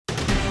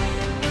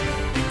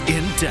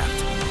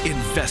In-depth,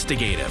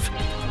 investigative.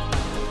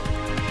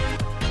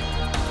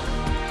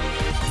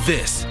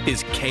 This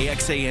is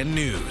KXAN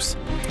News.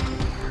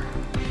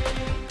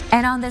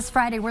 And on this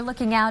Friday, we're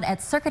looking out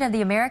at Circuit of the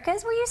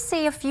Americas, where you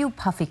see a few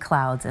puffy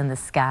clouds in the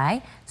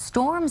sky.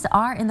 Storms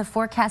are in the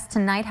forecast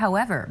tonight,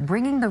 however,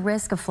 bringing the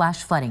risk of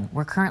flash flooding.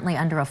 We're currently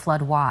under a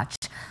flood watch.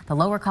 The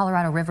Lower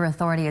Colorado River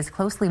Authority is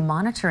closely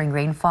monitoring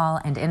rainfall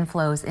and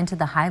inflows into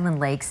the Highland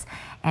Lakes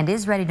and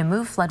is ready to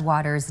move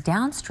floodwaters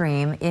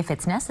downstream if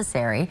it's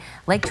necessary.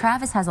 Lake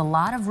Travis has a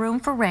lot of room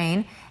for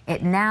rain.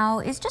 It now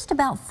is just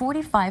about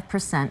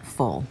 45%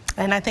 full.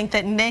 And I think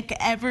that, Nick,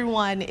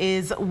 everyone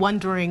is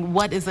wondering,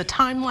 what is the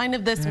timeline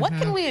of this? What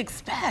can we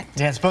expect?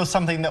 Yeah, it's both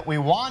something that we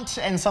want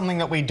and something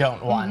that we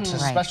don't want,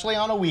 especially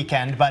on a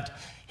weekend. But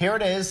here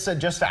it is,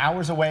 just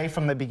hours away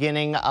from the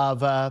beginning of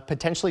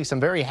potentially some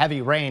very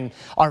heavy rain.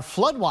 Our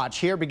flood watch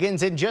here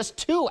begins in just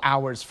 2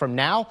 hours from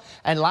now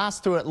and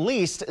lasts through at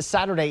least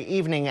Saturday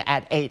evening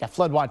at 8. A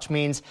flood watch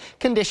means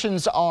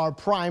conditions are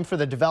prime for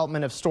the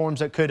development of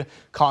storms that could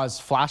cause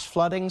flash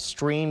flooding,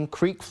 stream,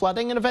 creek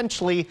flooding, and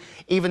eventually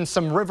even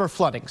some river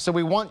flooding. So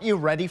we want you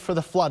ready for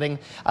the flooding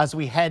as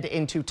we head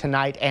into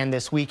tonight and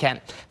this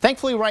weekend.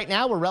 Thankfully, right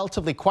now, we're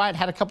relatively quiet.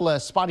 Had a couple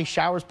of spotty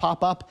showers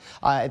pop up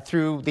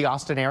through the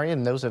Austin area,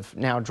 and those have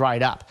now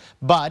dried up.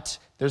 But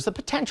there's the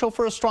potential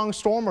for a strong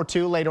storm or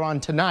two later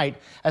on tonight,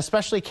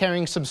 especially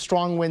carrying some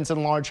strong winds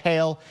and large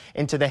hail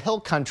into the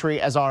hill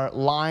country as our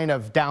line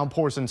of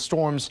downpours and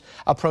storms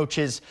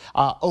approaches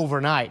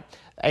overnight.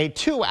 A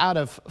 2 out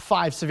of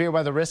 5 severe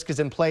weather risk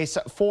is in place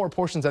for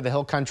portions of the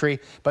hill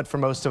country, but for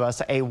most of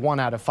us, a 1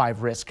 out of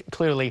 5 risk.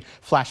 Clearly,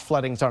 flash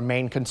flooding is our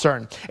main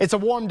concern. It's a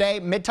warm day,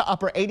 mid to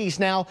upper 80s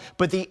now,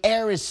 but the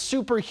air is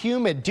super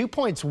humid. Dew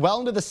points well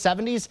into the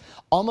 70s,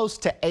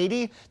 almost to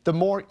 80. The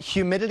more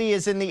humidity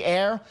is in the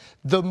air,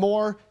 the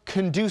more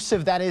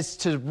conducive that is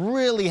to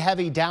really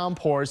heavy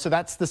downpours. So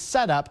that's the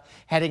setup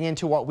heading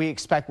into what we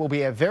expect will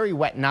be a very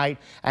wet night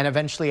and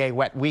eventually a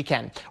wet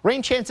weekend.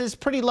 Rain chances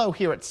pretty low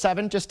here at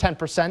 7, just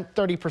 10%,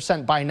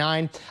 30% by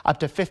 9, up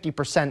to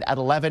 50% at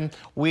 11.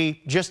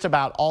 We just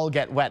about all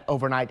get wet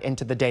overnight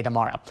into the day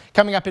tomorrow.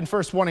 Coming up in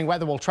First Warning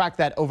Weather, we'll track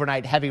that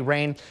overnight heavy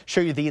rain,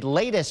 show you the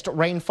latest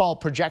rainfall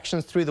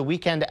projections through the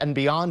weekend and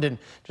beyond, and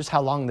just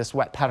how long this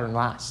wet pattern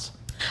lasts.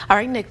 All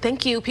right, Nick,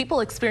 thank you. People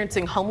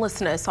experiencing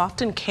homelessness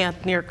often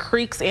camp near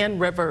creeks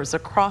and rivers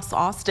across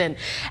Austin.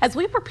 As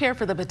we prepare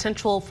for the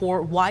potential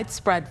for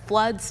widespread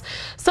floods,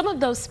 some of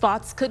those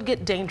spots could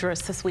get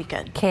dangerous this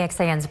weekend.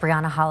 KXAN's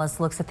Brianna Hollis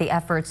looks at the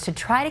efforts to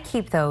try to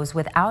keep those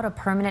without a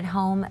permanent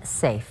home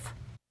safe.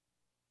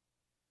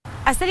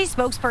 A city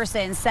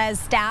spokesperson says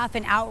staff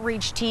and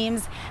outreach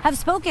teams have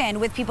spoken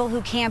with people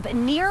who camp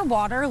near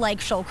water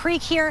like Shoal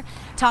Creek here,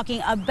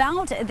 talking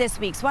about this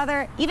week's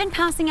weather, even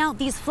passing out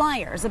these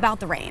flyers about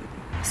the rain.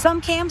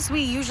 Some camps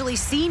we usually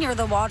see near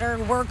the water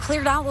were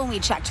cleared out when we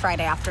checked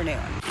Friday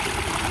afternoon.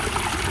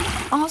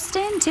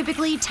 Austin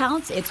typically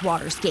touts its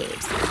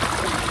waterscapes,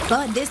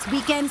 but this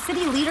weekend,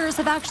 city leaders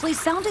have actually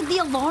sounded the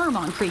alarm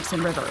on creeks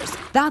and rivers.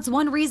 That's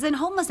one reason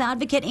homeless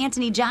advocate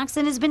Anthony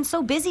Jackson has been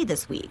so busy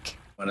this week.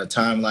 On a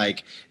time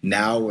like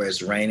now where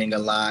it's raining a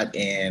lot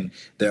and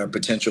there are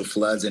potential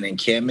floods and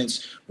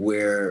encampments,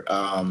 we're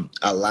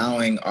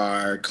allowing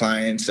our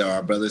clients,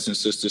 our brothers and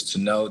sisters, to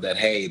know that,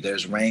 hey,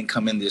 there's rain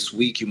coming this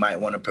week. You might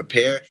want to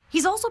prepare.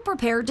 He's also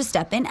prepared to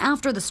step in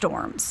after the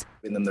storms.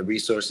 Giving them the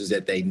resources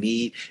that they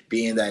need,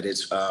 being that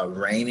it's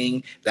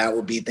raining. That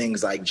would be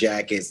things like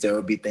jackets. There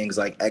would be things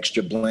like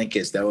extra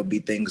blankets. There would be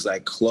things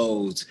like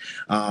clothes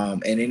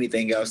and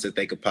anything else that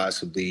they could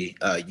possibly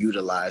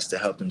utilize to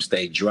help them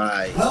stay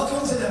dry.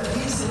 Welcome to the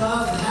Peace,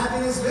 Love, and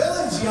Happiness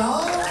Village,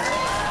 y'all.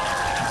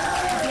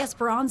 The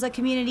Esperanza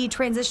Community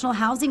Transitional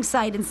Housing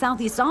Site in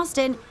Southeast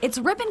Austin, its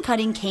ribbon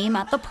cutting came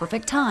at the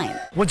perfect time.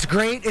 What's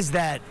great is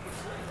that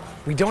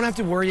we don't have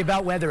to worry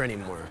about weather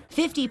anymore.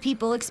 50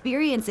 people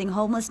experiencing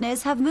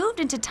homelessness have moved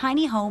into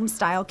tiny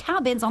home-style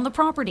cabins on the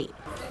property.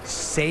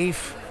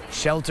 Safe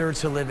shelter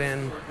to live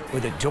in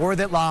with a door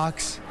that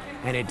locks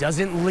and it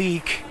doesn't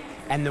leak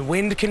and the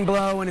wind can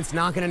blow and it's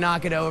not going to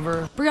knock it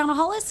over. Brianna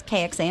Hollis,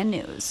 KXAN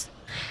News.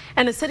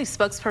 And a city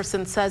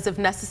spokesperson says if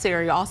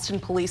necessary, Austin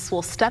police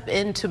will step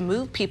in to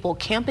move people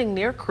camping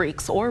near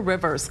creeks or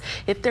rivers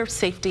if their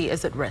safety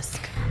is at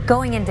risk.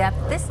 Going in depth,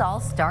 this all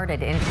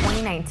started in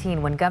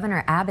 2019 when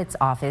Governor Abbott's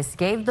office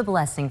gave the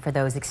blessing for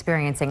those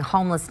experiencing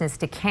homelessness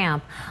to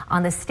camp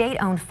on the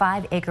state-owned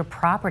 5-acre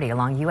property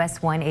along US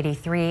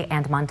 183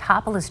 and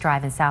Montopolis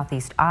Drive in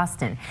Southeast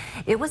Austin.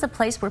 It was a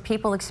place where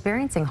people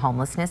experiencing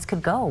homelessness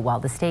could go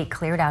while the state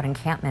cleared out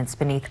encampments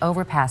beneath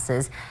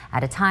overpasses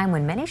at a time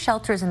when many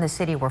shelters in the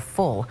city were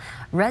full.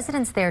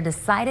 Residents there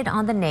decided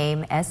on the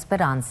name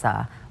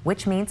Esperanza,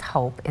 which means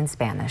hope in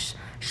Spanish.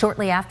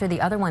 Shortly after,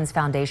 the Other Ones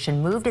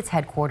Foundation moved its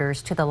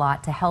headquarters to the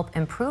lot to help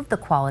improve the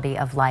quality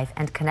of life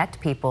and connect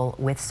people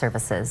with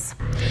services.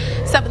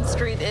 7th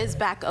Street is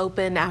back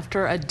open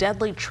after a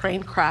deadly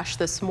train crash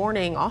this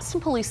morning.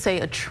 Austin police say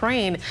a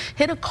train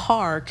hit a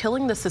car,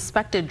 killing the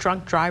suspected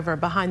drunk driver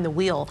behind the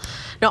wheel.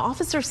 Now,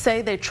 officers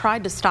say they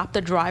tried to stop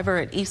the driver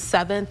at East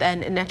 7th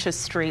and Natchez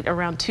Street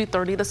around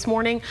 2:30 this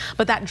morning,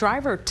 but that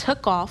driver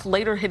took off,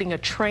 later hitting a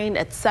train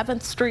at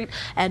 7th Street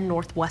and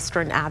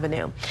Northwestern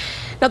Avenue.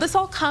 Now, this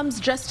all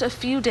comes just a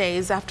few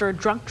days after a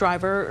drunk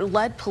driver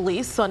led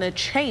police on a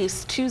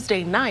chase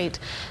Tuesday night.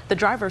 The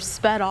driver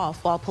sped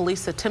off while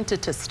police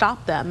attempted to stop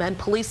them, and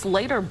police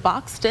later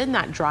boxed in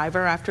that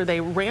driver after they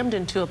rammed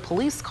into a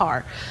police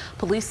car.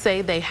 Police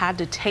say they had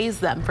to tase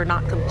them for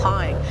not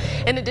complying.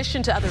 In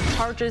addition to other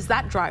charges,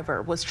 that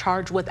driver was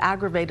charged with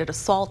aggravated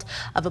assault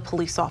of a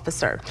police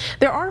officer.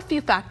 There are a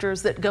few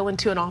factors that go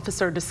into an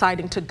officer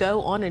deciding to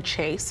go on a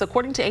chase.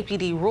 According to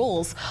APD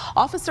rules,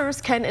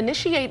 officers can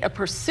initiate a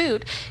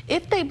pursuit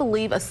if they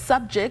believe a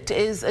subject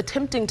is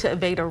attempting to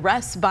evade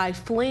arrest by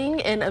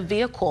fleeing in a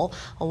vehicle,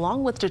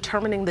 along with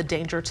determining the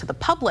danger to the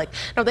public.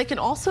 Now, they can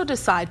also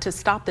decide to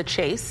stop the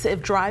chase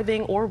if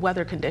driving or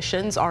weather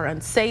conditions are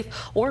unsafe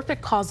or if it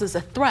causes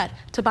a threat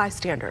to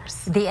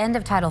bystanders. The end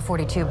of Title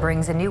 42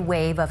 brings a new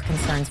wave of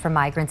concerns for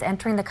migrants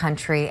entering the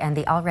country and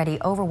the already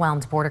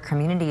overwhelmed border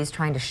communities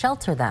trying to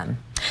shelter them.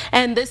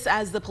 And this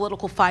as the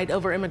political fight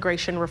over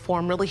immigration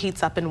reform really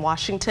heats up in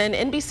Washington.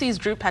 NBC's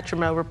Drew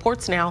Petrimo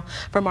reports now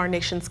from our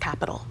nation's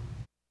capital.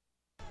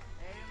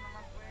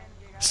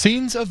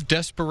 Scenes of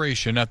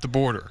desperation at the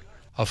border.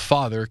 A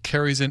father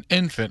carries an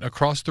infant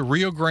across the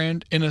Rio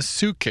Grande in a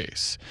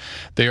suitcase.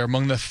 They are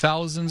among the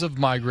thousands of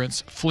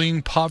migrants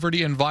fleeing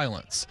poverty and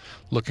violence,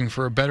 looking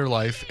for a better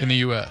life in the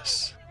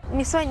U.S.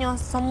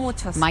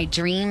 My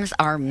dreams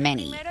are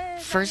many.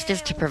 First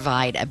is to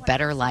provide a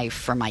better life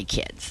for my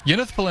kids.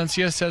 Yeneth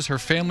Palencia says her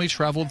family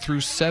traveled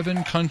through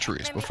 7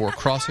 countries before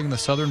crossing the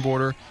southern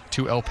border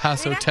to El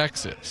Paso,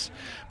 Texas.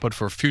 But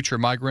for future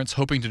migrants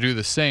hoping to do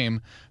the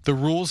same, the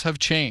rules have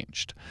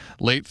changed.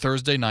 Late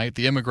Thursday night,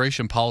 the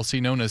immigration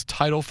policy known as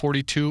Title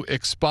 42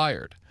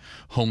 expired.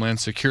 Homeland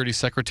Security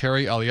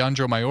Secretary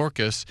Alejandro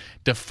Mayorkas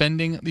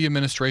defending the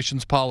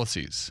administration's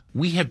policies.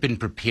 We have been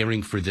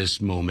preparing for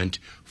this moment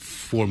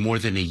for more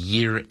than a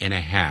year and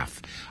a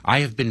half.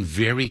 I have been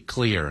very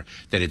clear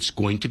that it's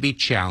going to be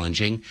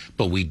challenging,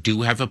 but we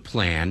do have a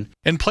plan.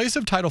 In place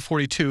of Title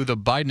 42, the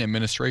Biden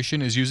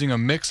administration is using a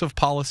mix of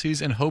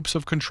policies in hopes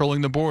of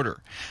controlling the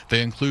border.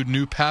 They include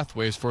new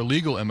pathways for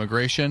legal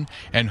immigration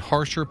and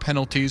harsher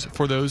penalties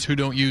for those who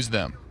don't use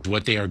them.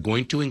 What they are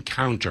going to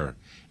encounter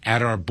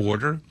at our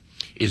border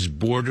is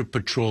Border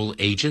Patrol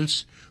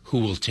agents who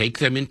will take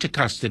them into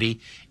custody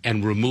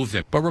and remove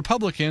them. But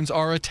Republicans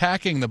are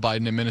attacking the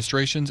Biden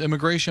administration's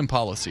immigration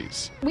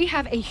policies. We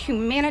have a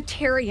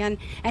humanitarian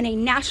and a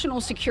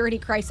national security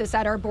crisis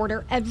at our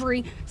border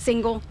every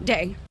single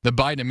day. The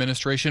Biden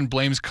administration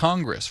blames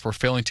Congress for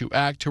failing to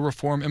act to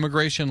reform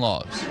immigration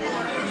laws.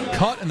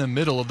 Caught in the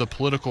middle of the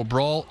political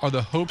brawl are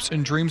the hopes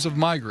and dreams of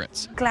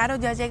migrants.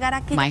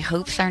 My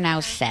hopes are now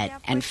set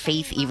and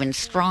faith even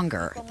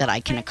stronger that I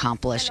can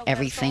accomplish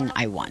everything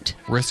I want.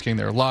 Risking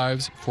their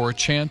lives for a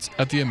chance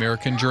at the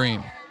American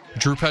dream.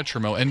 Drew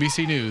Petrimo,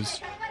 NBC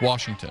News,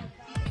 Washington.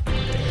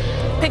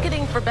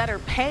 Picketing for better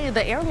pay,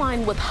 the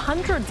airline with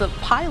hundreds of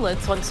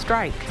pilots on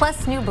strike.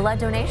 Plus new blood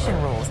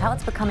donation rules, how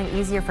it's becoming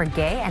easier for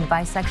gay and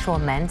bisexual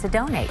men to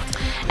donate.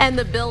 And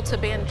the bill to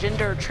ban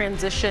gender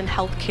transition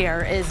health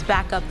care is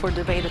back up for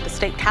debate at the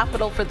state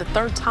capitol for the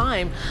 3rd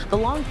time. The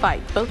long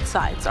fight both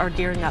sides are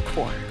gearing up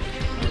for.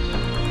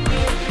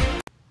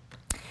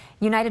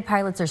 United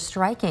pilots are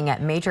striking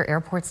at major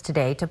airports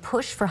today to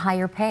push for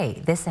higher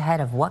pay. This ahead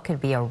of what could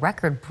be a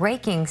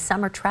record-breaking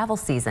summer travel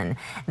season.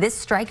 This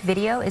strike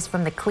video is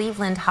from the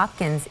Cleveland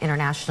Hopkins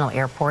International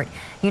Airport.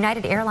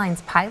 United Airlines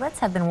pilots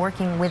have been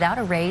working without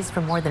a raise for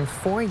more than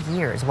 4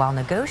 years while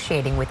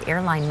negotiating with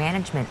airline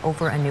management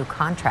over a new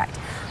contract.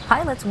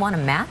 Pilots want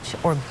to match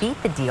or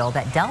beat the deal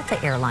that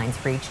Delta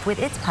Airlines reached with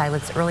its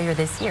pilots earlier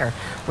this year,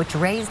 which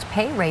raised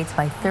pay rates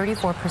by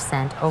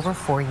 34% over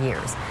 4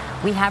 years.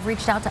 We have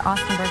reached out to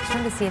Austin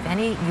Bergstrom to see if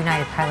any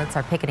United pilots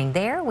are picketing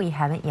there. We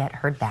haven't yet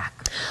heard back.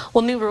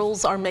 Well, new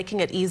rules are making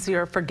it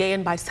easier for gay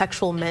and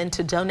bisexual men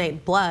to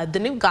donate blood. The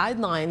new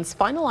guidelines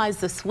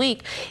finalized this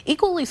week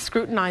equally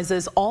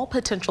scrutinizes all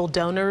potential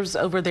donors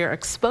over their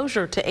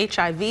exposure to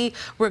HIV,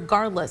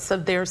 regardless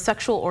of their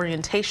sexual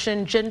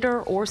orientation,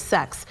 gender, or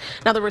sex.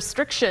 Now, the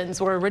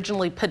restrictions were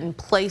originally put in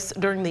place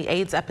during the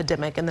AIDS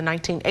epidemic in the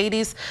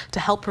 1980s to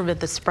help prevent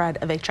the spread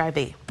of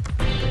HIV.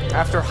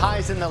 After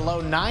highs in the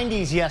low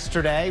 90s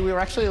yesterday, we were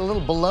actually a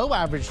little below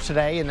average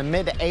today in the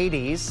mid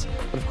 80s.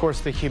 But of course,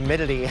 the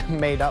humidity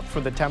made up for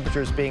the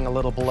temperatures being a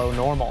little below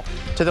normal.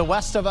 To the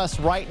west of us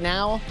right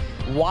now,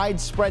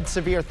 widespread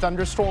severe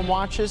thunderstorm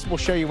watches. We'll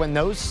show you when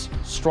those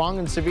strong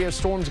and severe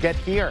storms get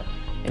here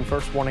in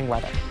first warning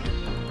weather.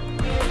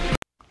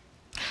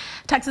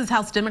 Texas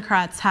House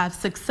Democrats have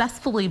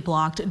successfully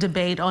blocked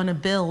debate on a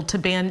bill to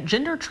ban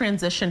gender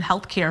transition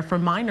health care for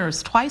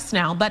minors twice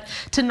now, but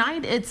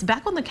tonight it's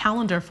back on the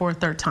calendar for a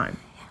 3rd time.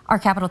 Our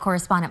Capitol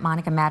correspondent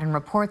Monica Madden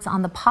reports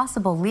on the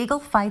possible legal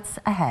fights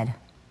ahead.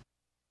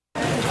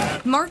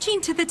 Marching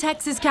to the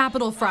Texas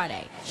Capitol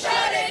Friday. Shut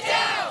it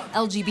down!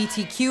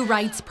 LGBTQ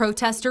rights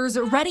protesters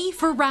ready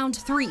for round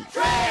 3.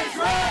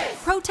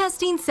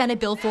 Protesting Senate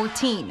Bill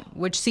 14,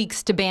 which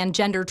seeks to ban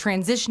gender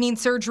transitioning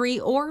surgery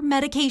or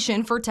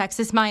medication for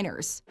Texas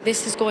minors.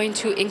 This is going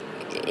to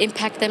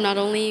impact them not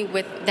only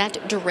with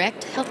that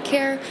direct health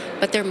care,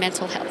 but their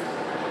mental health.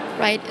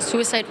 Right?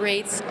 Suicide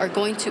rates are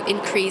going to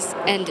increase,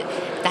 and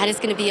that is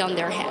going to be on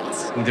their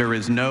hands. There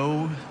is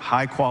no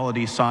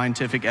high-quality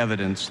scientific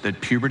evidence that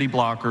puberty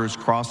blockers,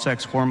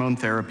 cross-sex hormone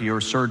therapy, or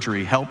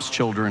surgery helps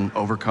children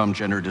overcome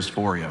gender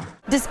dysphoria.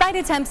 Despite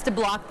attempts to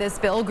block this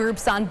bill,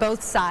 groups on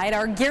both sides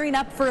are gearing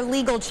up for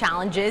legal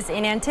challenges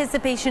in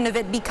anticipation of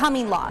it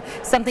becoming law,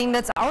 something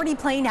that's already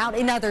playing out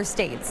in other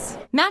states.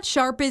 Matt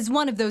Sharp is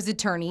one of those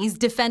attorneys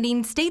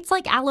defending states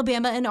like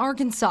Alabama and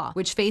Arkansas,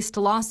 which faced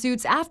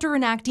lawsuits after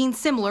enacting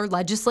similar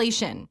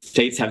legislation.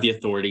 States have the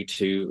authority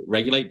to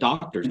regulate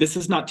doctors. This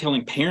is not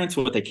telling parents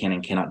what they can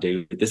and cannot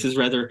do. This is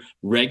rather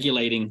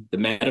regulating the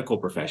medical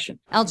profession.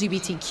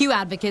 LGBTQ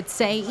advocates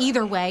say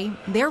either way,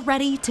 they're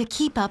ready to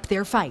keep up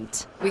their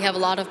fight. We have a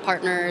lot of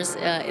partners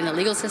in the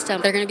legal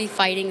system. They're going to be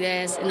fighting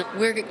this, and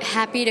we're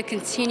happy to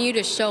continue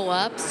to show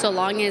up so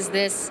long as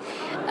this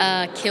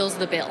kills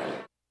the bill.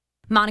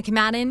 Monica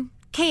Madden,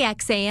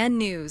 KXAN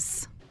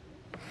News.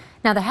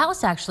 Now, the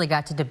House actually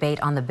got to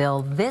debate on the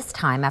bill this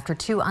time after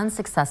 2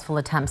 unsuccessful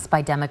attempts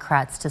by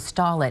Democrats to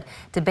stall it.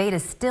 Debate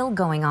is still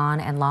going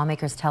on, and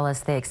lawmakers tell us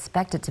they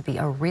expect it to be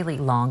a really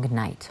long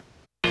night.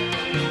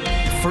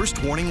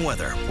 First warning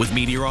weather with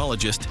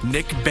meteorologist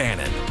Nick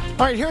Bannon.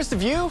 All right, here's the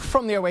view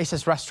from the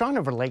Oasis restaurant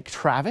over Lake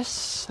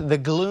Travis. The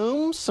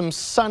gloom, some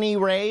sunny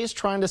rays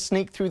trying to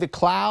sneak through the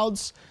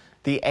clouds.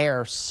 The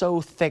air so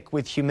thick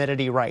with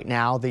humidity right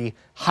now. The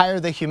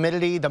higher the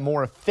humidity, the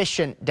more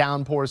efficient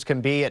downpours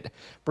can be at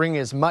bringing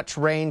as much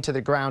rain to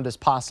the ground as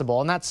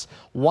possible. And that's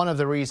one of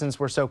the reasons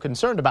we're so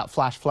concerned about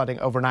flash flooding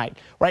overnight.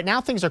 Right now,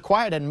 things are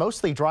quiet and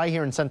mostly dry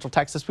here in central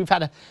Texas. We've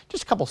had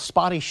just a couple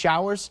spotty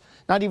showers,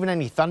 not even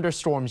any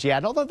thunderstorms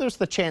yet, although there's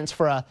the chance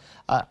for a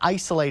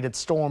isolated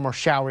storm or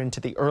shower into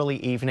the early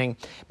evening.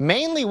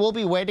 Mainly, we'll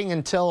be waiting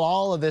until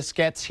all of this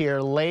gets here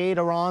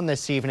later on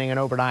this evening and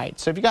overnight.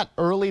 So if you got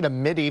early to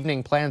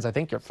mid-evening plans, I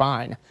think you're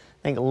fine.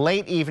 I think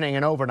late evening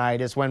and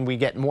overnight is when we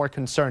get more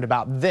concerned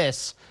about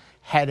this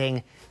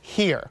heading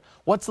here.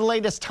 What's the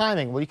latest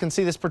timing? Well, you can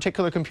see this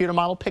particular computer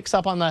model picks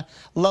up on the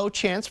low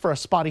chance for a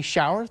spotty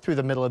shower through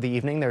the middle of the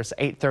evening. There's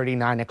 8:30,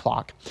 9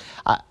 o'clock.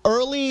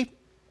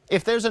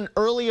 If there's an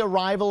early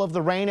arrival of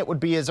the rain, it would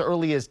be as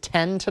early as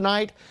 10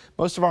 tonight.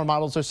 Most of our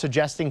models are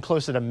suggesting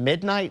closer to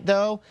midnight,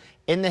 though,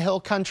 in the hill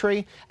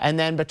country, and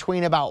then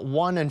between about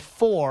 1 and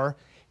 4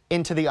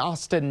 into the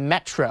Austin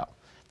metro.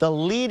 The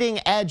leading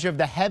edge of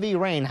the heavy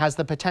rain has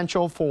the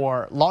potential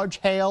for large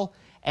hail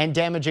and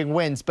damaging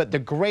winds, but the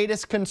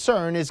greatest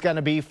concern is going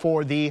to be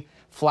for the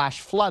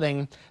flash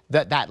flooding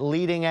that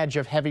leading edge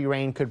of heavy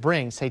rain could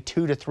bring, say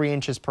 2 to 3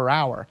 inches per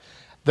hour.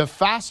 The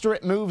faster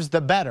it moves, the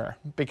better,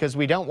 because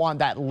we don't want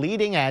that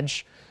leading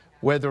edge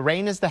where the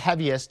rain is the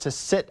heaviest to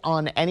sit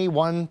on any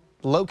one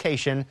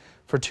location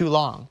for too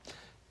long.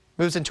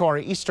 Moves into our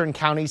eastern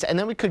counties, and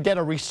then we could get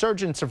a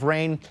resurgence of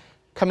rain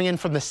coming in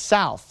from the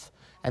south,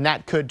 and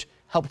that could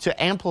help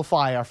to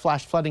amplify our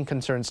flash flooding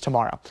concerns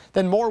tomorrow.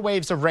 Then more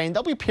waves of rain.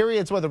 There'll be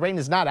periods where the rain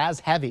is not as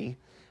heavy,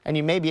 and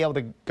you may be able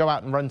to go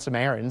out and run some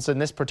errands.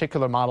 And this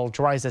particular model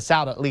dries us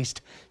out at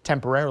least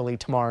temporarily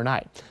tomorrow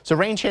night. So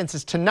rain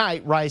chances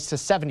tonight rise to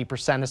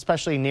 70%,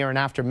 especially near and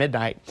after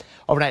midnight.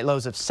 Overnight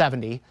lows of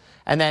 70.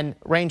 And then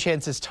rain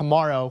chances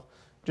tomorrow,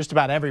 just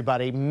about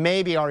everybody.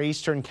 Maybe our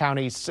eastern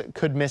counties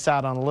could miss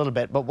out on a little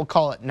bit, but we'll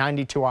call it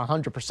 90 to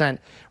 100%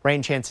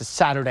 rain chances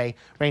Saturday.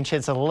 Rain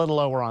chances a little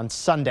lower on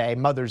Sunday,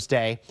 Mother's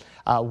Day,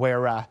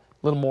 where a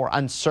little more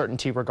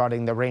uncertainty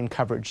regarding the rain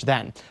coverage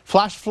then.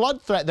 Flash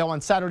flood threat, though,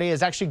 on Saturday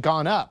has actually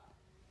gone up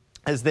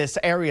as this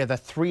area, the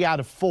 3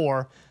 out of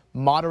 4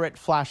 moderate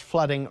flash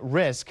flooding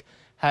risk,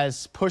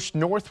 has pushed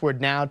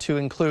northward now to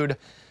include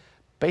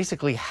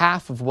basically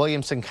half of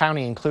Williamson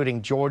County,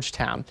 including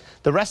Georgetown.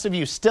 The rest of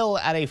you still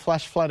at a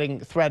flash flooding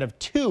threat of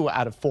 2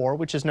 out of 4,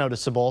 which is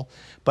noticeable,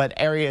 but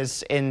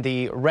areas in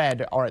the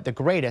red are at the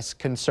greatest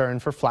concern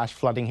for flash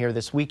flooding here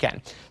this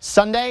weekend.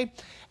 Sunday,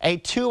 a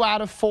 2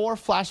 out of 4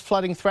 flash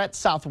flooding threat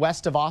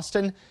southwest of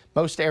Austin.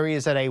 Most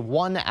areas at a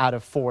 1 out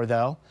of 4,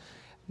 though.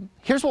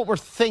 Here's what we're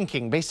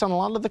thinking based on a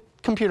lot of the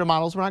computer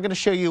models. We're not going to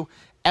show you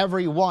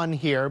every one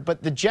here,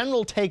 but the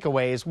general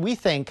takeaway is we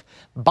think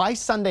by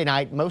Sunday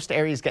night, most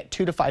areas get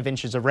 2 to 5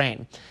 inches of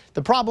rain.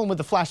 The problem with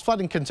the flash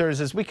flooding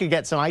concerns is we could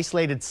get some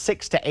isolated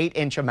 6 to 8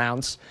 inch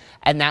amounts,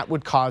 and that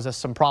would cause us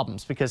some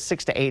problems because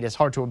 6 to 8 is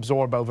hard to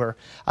absorb over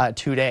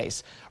 2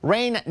 days.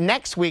 Rain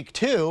next week,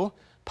 too,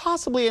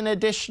 possibly an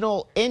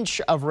additional inch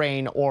of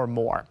rain or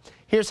more.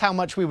 Here's how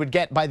much we would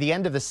get by the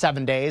end of the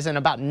 7 days, and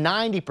about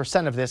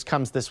 90% of this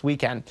comes this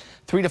weekend.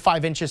 3 to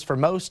 5 inches for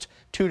most,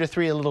 2 to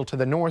 3 a little to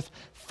the north,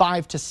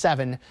 5 to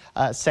 7,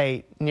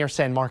 say, near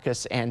San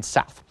Marcos and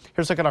south.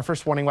 Here's a look at our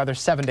first warning weather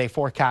 7-day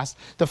forecast.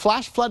 The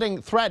flash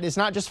flooding threat is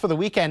not just for the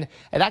weekend.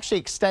 It actually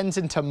extends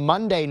into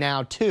Monday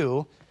now,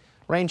 too.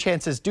 Rain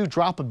chances do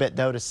drop a bit,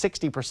 though, to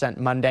 60%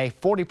 Monday,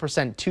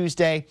 40%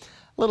 Tuesday,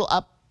 a little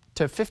up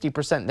to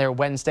 50% there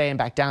Wednesday, and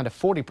back down to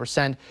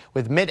 40%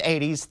 with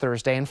mid-80s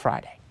Thursday and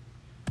Friday.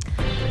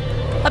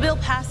 A bill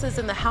passes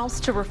in the House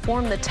to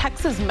reform the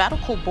Texas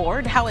Medical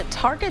Board, how it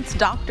targets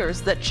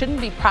doctors that shouldn't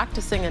be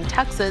practicing in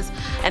Texas,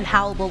 and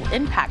how it will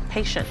impact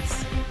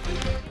patients.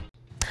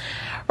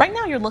 Right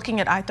now, you're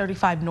looking at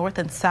I-35 north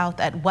and south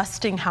at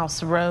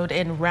Westinghouse Road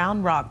in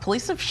Round Rock.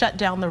 Police have shut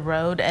down the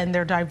road and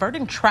they're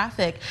diverting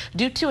traffic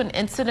due to an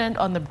incident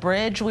on the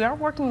bridge. We are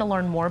working to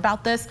learn more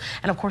about this,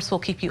 and of course, we'll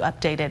keep you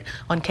updated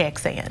on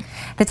KXAN.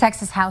 The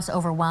Texas House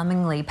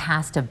overwhelmingly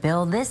passed a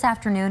bill this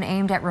afternoon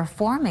aimed at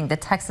reforming the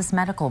Texas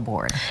Medical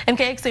Board. And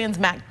KXAN's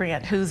Matt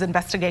Grant, whose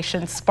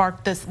investigation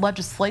sparked this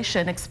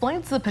legislation,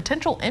 explains the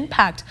potential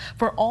impact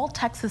for all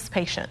Texas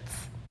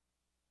patients.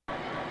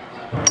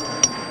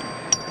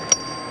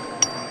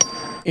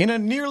 In a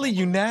nearly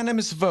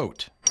unanimous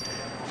vote,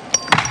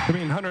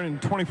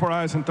 124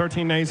 ayes and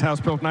 13 nays, House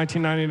Bill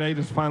 1998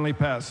 is finally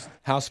passed.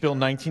 House Bill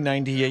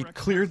 1998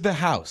 cleared the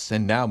House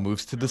and now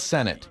moves to the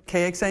Senate.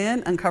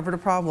 KXAN uncovered a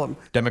problem.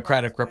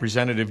 Democratic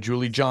Representative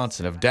Julie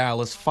Johnson of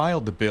Dallas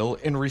filed the bill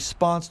in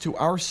response to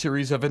our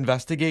series of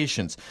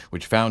investigations,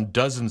 which found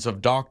dozens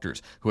of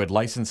doctors who had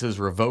licenses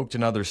revoked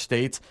in other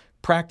states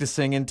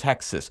practicing in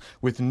Texas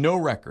with no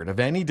record of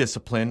any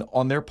discipline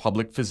on their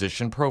public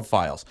physician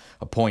profiles,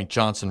 a point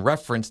Johnson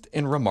referenced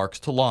in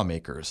remarks to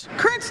lawmakers.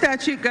 Current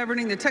statute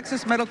governing the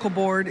Texas Medical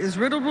Board is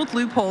riddled with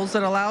loopholes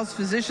that allows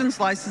physicians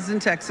licensed in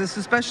Texas,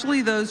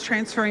 especially those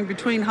transferring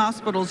between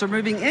hospitals or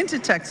moving into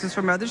Texas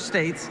from other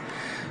states,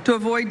 to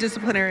avoid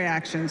disciplinary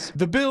actions.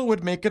 The bill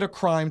would make it a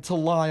crime to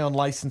lie on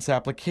license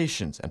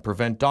applications and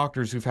prevent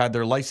doctors who've had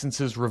their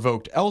licenses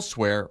revoked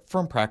elsewhere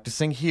from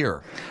practicing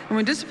here. And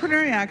when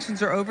disciplinary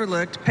actions are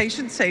overlooked,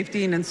 patient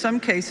safety and in some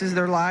cases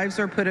their lives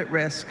are put at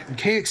risk.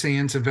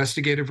 KXAN's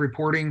investigative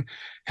reporting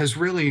has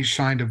really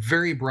shined a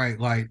very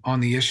bright light on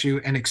the issue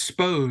and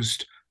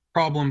exposed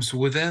problems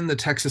within the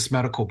Texas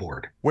Medical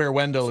Board. Ware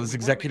Wendell is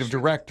executive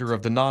director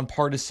of the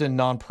nonpartisan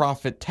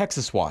nonprofit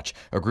Texas Watch,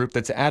 a group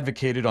that's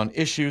advocated on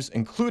issues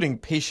including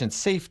patient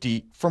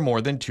safety for more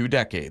than 2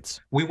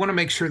 decades. We want to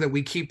make sure that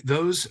we keep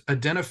those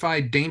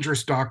identified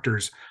dangerous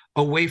doctors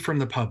away from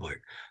the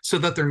public so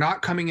that they're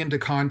not coming into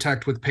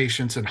contact with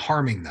patients and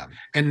harming them.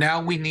 And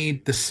now we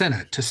need the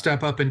Senate to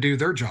step up and do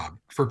their job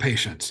for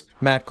patients.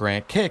 Matt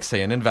Grant,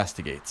 KXAN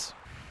Investigates.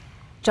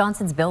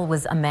 Johnson's bill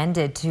was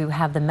amended to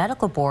have the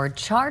medical board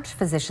charge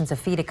physicians a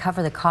fee to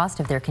cover the cost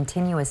of their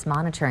continuous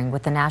monitoring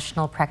with the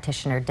National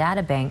Practitioner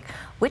Data Bank,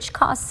 which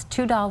costs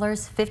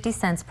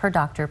 $2.50 per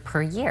doctor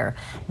per year.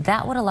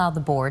 That would allow the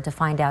board to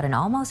find out in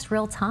almost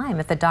real time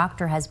if the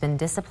doctor has been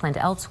disciplined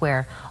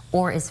elsewhere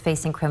or is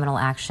facing criminal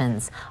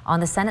actions. On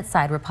the Senate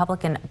side,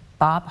 Republican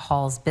Bob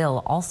Hall's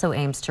bill also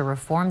aims to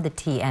reform the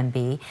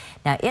TMB.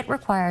 Now, it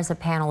requires a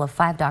panel of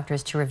 5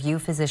 doctors to review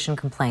physician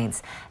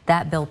complaints.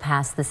 That bill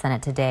passed the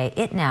Senate today.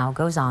 It now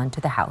goes on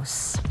to the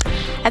House.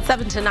 At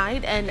 7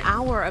 tonight, an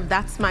hour of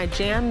That's My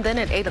Jam. Then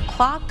at 8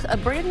 o'clock, a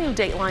brand new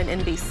Dateline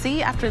NBC.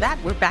 After that,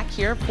 we're back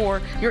here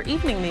for your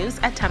evening news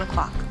at 10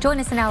 o'clock. Join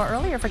us an hour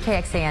earlier for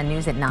KXAN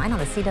News at 9 on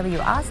the CW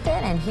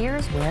Austin, and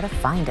here's where to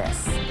find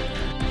us.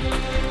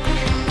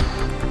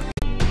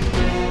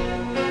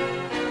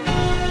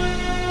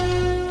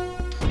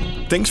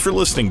 Thanks for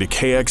listening to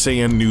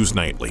KXAN News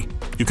Nightly.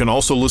 You can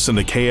also listen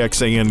to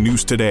KXAN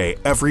News Today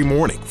every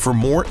morning for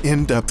more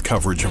in-depth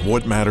coverage of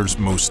what matters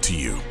most to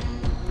you.